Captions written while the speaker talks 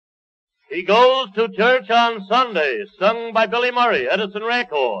He goes to church on Sunday, sung by Billy Murray, Edison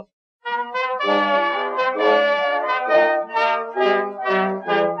record.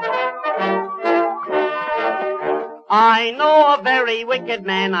 I know a very wicked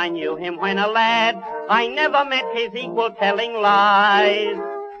man, I knew him when a lad. I never met his equal telling lies.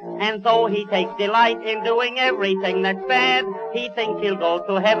 And though he takes delight in doing everything that's bad, he thinks he'll go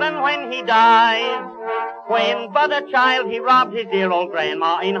to heaven when he dies. When but a child, he robbed his dear old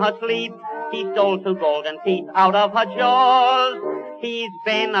grandma in her sleep. He stole 2 golden teeth out of her jaws. He's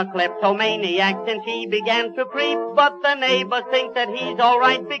been a kleptomaniac since he began to creep, but the neighbors think that he's all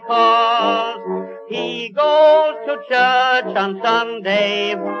right because he goes to church on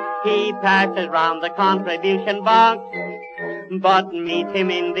Sunday. He passes round the contribution box, but meet him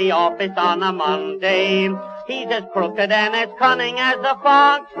in the office on a Monday. He's as crooked and as cunning as a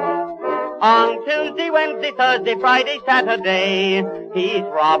fox. On Tuesday, Wednesday, Thursday, Friday, Saturday, he's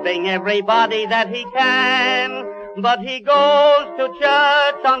robbing everybody that he can. But he goes to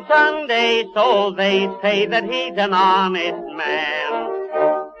church on Sunday, so they say that he's an honest man.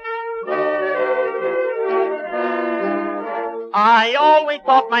 I always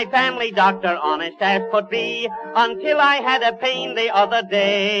thought my family doctor honest as could be, until I had a pain the other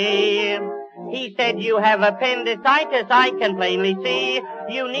day. He said, you have appendicitis, I can plainly see.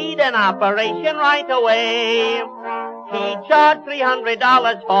 You need an operation right away. He charged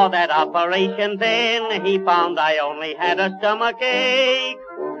 $300 for that operation. Then he found I only had a stomach ache.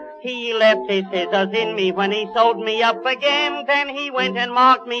 He left his scissors in me when he sewed me up again. Then he went and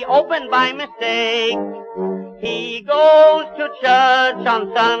marked me open by mistake. He goes to church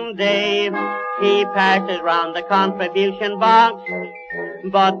on Sunday. He passes round the contribution box,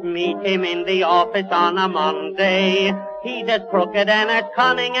 but meet him in the office on a Monday. He's as crooked and as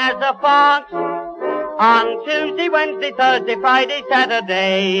cunning as a fox. On Tuesday, Wednesday, Thursday, Friday,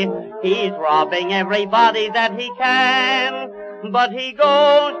 Saturday, he's robbing everybody that he can. But he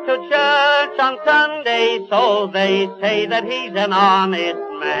goes to church on Sunday, so they say that he's an honest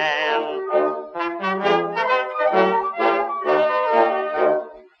man.